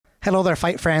Hello there,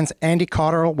 fight friends. Andy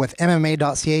Cotterill with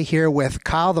MMA.ca here with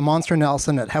Kyle the Monster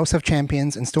Nelson at House of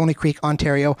Champions in Stony Creek,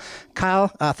 Ontario. Kyle,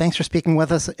 thanks for speaking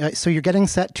with us. So you're getting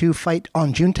set to fight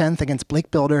on June 10th against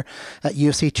Blake Bilder at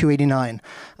UFC 289.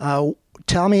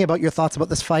 Tell me about your thoughts about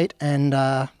this fight and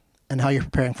how you're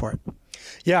preparing for it.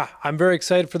 Yeah, I'm very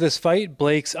excited for this fight.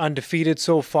 Blake's undefeated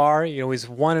so far. You know, he's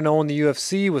 1-0 in the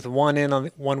UFC with one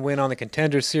win on the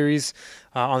Contender Series.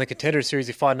 On the Contender Series,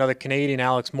 he fought another Canadian,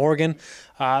 Alex Morgan.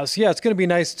 So yeah, it's going to be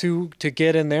nice to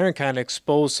get in there and kind of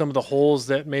expose some of the holes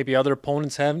that maybe other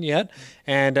opponents haven't yet,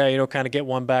 and kind of get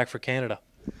one back for Canada.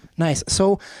 Nice.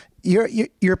 So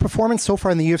your performance so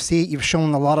far in the UFC, you've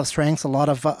shown a lot of strengths, a lot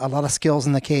of skills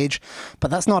in the cage,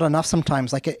 but that's not enough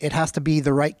sometimes. Like it has to be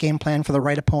the right game plan for the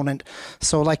right opponent.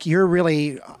 So like you're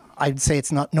really, I'd say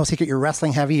it's no secret, you're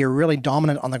wrestling heavy. You're really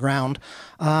dominant on the ground.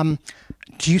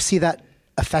 Do you see that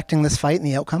affecting this fight and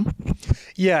the outcome?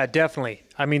 Yeah, definitely.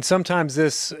 I mean, sometimes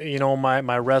this,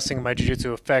 my wrestling, my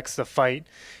jiu-jitsu affects the fight,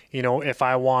 if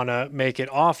I want to make it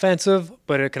offensive,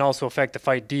 but it can also affect the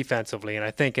fight defensively. And I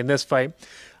think in this fight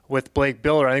with Blake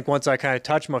Bilder, I think once I kind of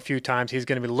touch him a few times, he's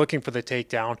going to be looking for the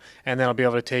takedown, and then I'll be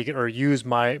able to take it or use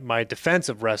my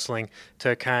defensive wrestling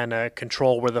to kind of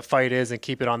control where the fight is and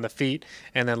keep it on the feet,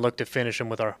 and then look to finish him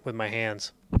with my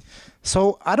hands.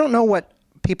 So I don't know what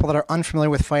people that are unfamiliar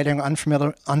with fighting,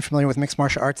 unfamiliar with mixed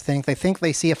martial arts think. They think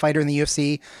they see a fighter in the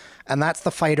UFC, and that's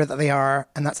the fighter that they are,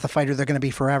 and that's the fighter they're going to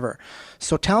be forever.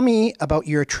 So tell me about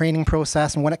your training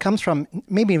process, and when it comes from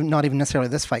maybe not even necessarily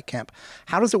this fight camp,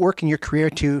 how does it work in your career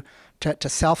to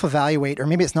self-evaluate, or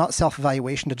maybe it's not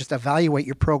self-evaluation, to just evaluate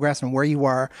your progress and where you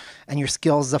are and your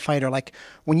skills as a fighter? Like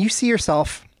when you see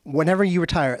yourself, whenever you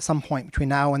retire at some point between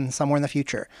now and somewhere in the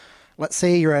future, let's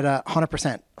say you're at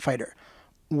 100% fighter,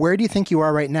 where do you think you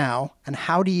are right now, and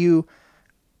how do you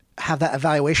have that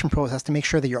evaluation process to make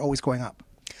sure that you're always going up?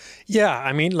 Yeah,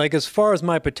 I mean, like as far as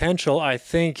my potential, I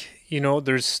think,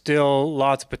 there's still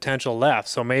lots of potential left.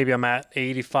 So maybe I'm at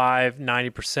 85,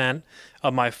 90%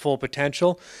 of my full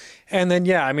potential. And then,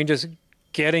 yeah, I mean, just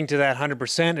getting to that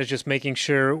 100% is just making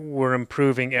sure we're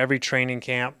improving every training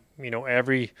camp,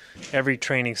 every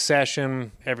training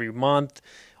session, every month,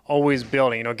 always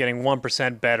building, getting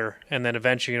 1% better. And then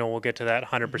eventually, we'll get to that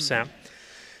 100%. Mm-hmm.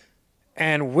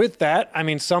 And with that, I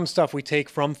mean, some stuff we take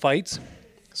from fights.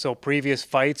 So previous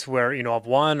fights where, I've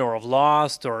won or I've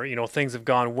lost, or, things have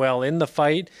gone well in the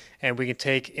fight, and we can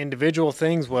take individual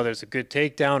things, whether it's a good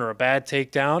takedown or a bad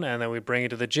takedown, and then we bring it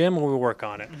to the gym and we work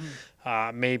on it.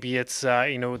 Mm-hmm. Maybe it's,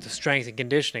 the strength and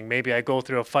conditioning. Maybe I go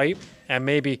through a fight and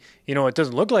maybe, it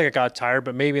doesn't look like I got tired,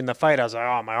 but maybe in the fight I was like,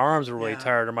 oh, my arms are really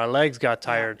tired, or my legs got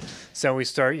tired. Yeah. So we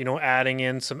start, adding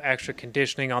in some extra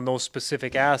conditioning on those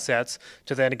specific assets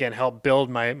to then again help build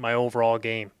my overall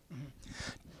game.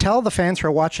 Tell the fans who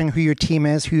are watching who your team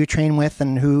is, who you train with,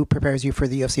 and who prepares you for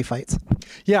the UFC fights.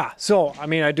 Yeah, so, I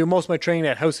mean, I do most of my training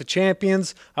at House of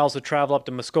Champions. I also travel up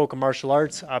to Muskoka Martial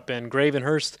Arts up in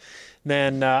Gravenhurst.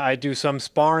 Then I do some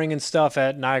sparring and stuff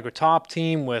at Niagara Top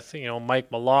Team with, Mike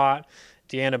Malott.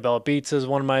 Deanna Belabitza is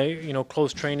one of my,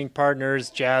 close training partners.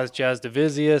 Jazz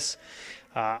Divisius.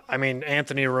 I mean,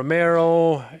 Anthony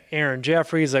Romero, Aaron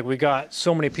Jeffries. Like, we got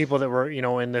so many people that were,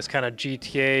 in this kind of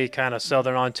GTA, kind of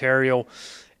Southern Ontario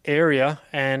area,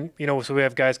 and so we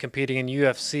have guys competing in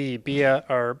UFC,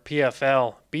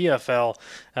 PFL, BFL,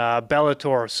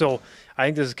 Bellator. So I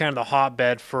think this is kind of the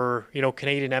hotbed for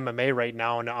Canadian MMA right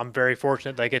now, and I'm very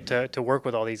fortunate that I get to work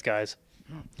with all these guys.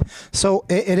 So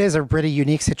it is a pretty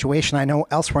unique situation. I know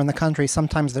elsewhere in the country,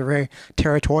 sometimes they're very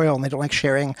territorial and they don't like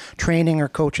sharing training or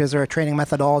coaches or training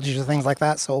methodologies or things like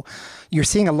that. So you're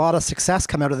seeing a lot of success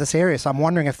come out of this area. So I'm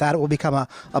wondering if that will become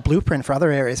a blueprint for other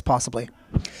areas possibly.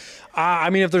 I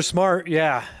mean, if they're smart,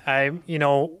 yeah.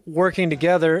 Working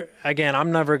together, again,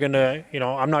 I'm never going to,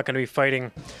 I'm not going to be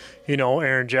fighting,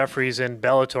 Aaron Jeffries in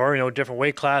Bellator, different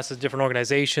weight classes, different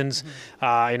organizations.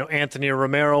 Mm-hmm. Anthony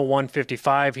Romero,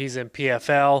 155, he's in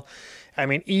PFL. I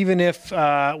mean, even if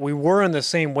we were in the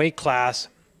same weight class,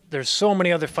 there's so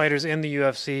many other fighters in the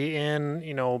UFC, in,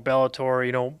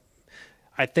 Bellator,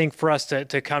 I think for us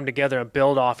to come together and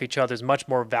build off each other is much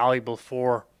more valuable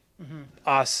for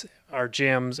us, our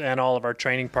gyms, and all of our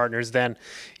training partners than,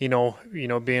 being a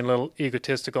little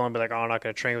egotistical and be like, oh, I'm not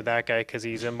going to train with that guy because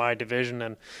he's in my division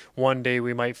and one day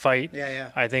we might fight. Yeah.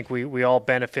 I think we all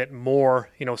benefit more,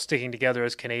 sticking together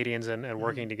as Canadians and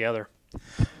working together.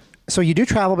 So you do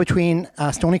travel between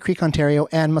Stony Creek, Ontario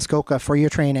and Muskoka for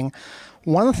your training.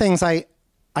 One of the things I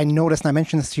noticed, and I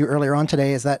mentioned this to you earlier on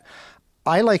today, is that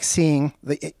I like seeing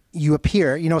you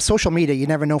appear, social media, you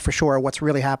never know for sure what's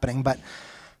really happening, but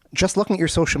just looking at your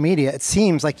social media, it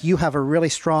seems like you have a really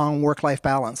strong work-life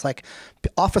balance. Like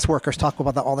office workers talk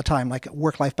about that all the time, like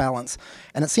work-life balance.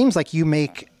 And it seems like you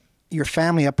make your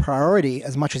family a priority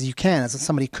as much as you can, as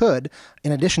somebody could,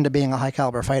 in addition to being a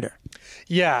high-caliber fighter.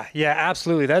 Yeah,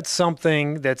 absolutely. That's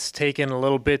something that's taken a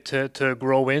little bit to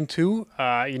grow into.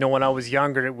 When I was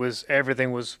younger,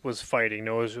 everything was fighting.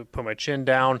 It was put my chin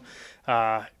down,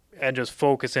 and just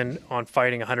focusing on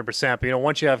fighting 100%. But,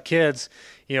 once you have kids,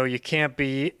 you can't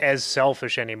be as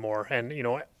selfish anymore. And,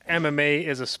 MMA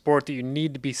is a sport that you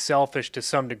need to be selfish to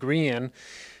some degree in,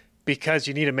 because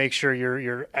you need to make sure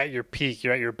you're at your peak,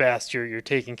 you're at your best, you're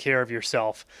taking care of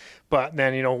yourself. But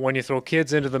then, when you throw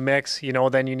kids into the mix,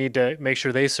 then you need to make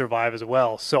sure they survive as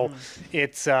well. So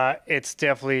it's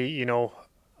definitely,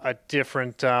 a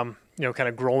different, kind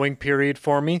of growing period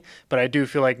for me. But I do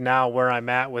feel like now where I'm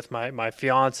at with my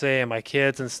fiance and my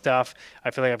kids and stuff, I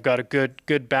feel like I've got a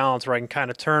good balance where I can kind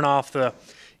of turn off the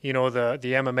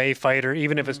MMA fighter,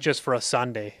 even if it's just for a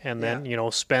Sunday, and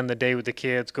then, spend the day with the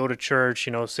kids, go to church,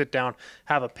 sit down,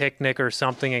 have a picnic or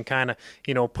something, and kind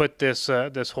of, put this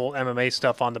whole MMA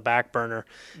stuff on the back burner,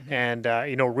 and,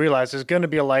 realize there's going to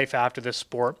be a life after this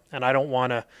sport, and I don't want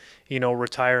to,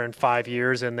 retire in 5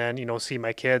 years and then, see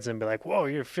my kids and be like, whoa,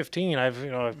 you're 15. I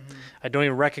don't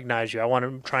even recognize you. I want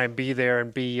to try and be there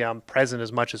and be present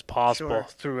as much as possible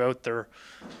throughout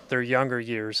their younger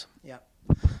years. Yeah.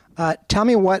 Tell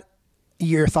me what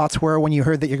your thoughts were when you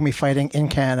heard that you're going to be fighting in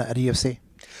Canada at a UFC.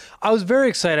 I was very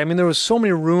excited. I mean, there was so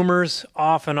many rumors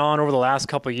off and on over the last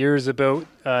couple of years about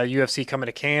UFC coming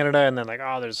to Canada, and then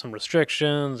there's some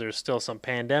restrictions. There's still some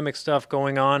pandemic stuff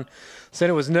going on. So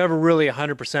it was never really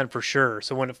 100% for sure.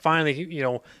 So when it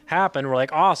finally, happened, we're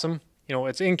like, awesome.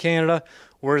 It's in Canada.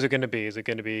 Where is it going to be? Is it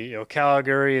going to be,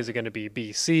 Calgary? Is it going to be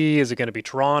BC? Is it going to be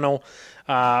Toronto?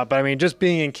 But I mean, just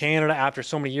being in Canada after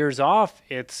so many years off,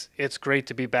 it's great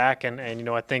to be back. And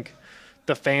I think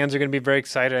the fans are going to be very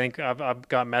excited. I think I've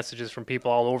got messages from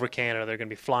people all over Canada. They're going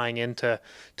to be flying into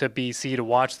BC to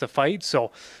watch the fight.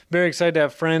 So very excited to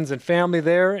have friends and family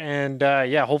there. And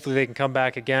hopefully they can come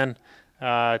back again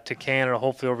to Canada,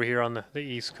 hopefully over here on the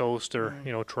East Coast or,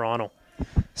 Toronto.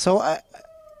 So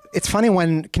it's funny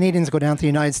when Canadians go down to the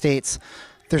United States,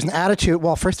 there's an attitude.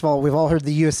 Well, first of all, we've all heard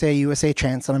the USA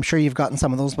chants, and I'm sure you've gotten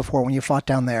some of those before when you fought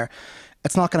down there.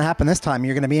 It's not going to happen this time.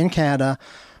 You're going to be in Canada.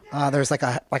 There's like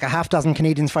a half dozen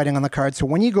Canadians fighting on the card. So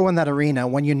when you go in that arena,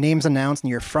 when your name's announced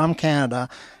and you're from Canada,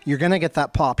 you're going to get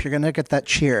that pop. You're going to get that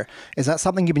cheer. Is that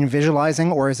something you've been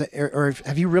visualizing, or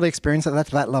have you really experienced it at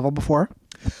that level before?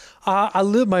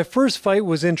 My first fight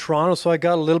was in Toronto, so I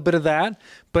got a little bit of that.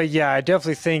 But yeah, I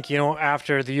definitely think,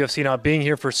 after the UFC not being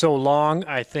here for so long,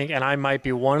 I think, and I might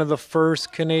be one of the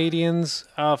first Canadians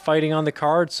fighting on the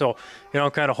card. So,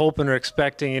 I'm kind of hoping or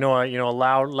expecting, a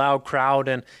loud crowd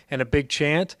and a big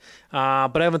chant.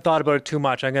 But I haven't thought about it too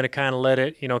much. I'm going to kind of let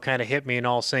it, kind of hit me and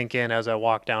all sink in as I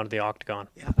walk down to the octagon.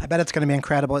 Yeah, I bet it's going to be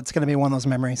incredible. It's going to be one of those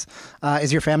memories.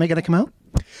 Is your family going to come out?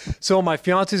 So my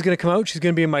fiance is going to come out. She's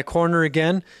going to be in my corner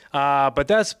again. But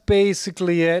that's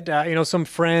basically it. Some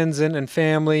friends and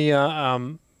family,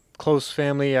 close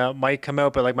family might come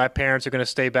out, but my parents are going to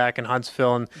stay back in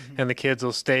Huntsville, and the kids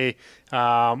will stay.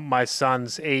 My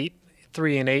son's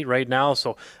 3 and 8 right now,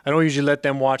 so I don't usually let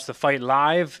them watch the fight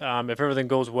live. If everything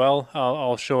goes well,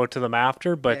 I'll show it to them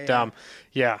after. But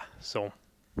so.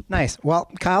 Nice. Well,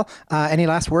 Kyle, any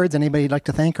last words? Anybody you'd like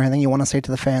to thank or anything you want to say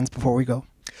to the fans before we go?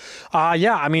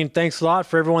 Thanks a lot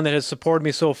for everyone that has supported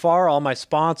me so far, all my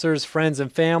sponsors, friends,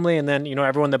 and family, and then,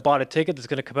 everyone that bought a ticket that's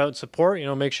going to come out and support.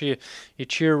 Make sure you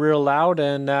cheer real loud,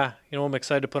 and, I'm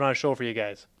excited to put on a show for you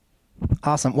guys.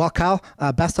 Awesome. Well, Kyle,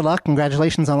 best of luck.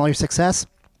 Congratulations on all your success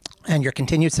and your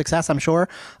continued success, I'm sure.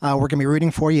 We're going to be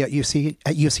rooting for you at UFC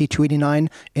 289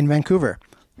 in Vancouver.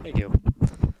 Thank you.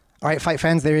 All right, fight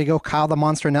fans, there you go. Kyle the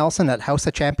Monster Nelson at House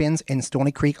of Champions in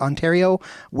Stony Creek, Ontario.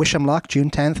 Wish him luck,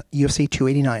 June 10th, UFC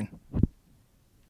 289.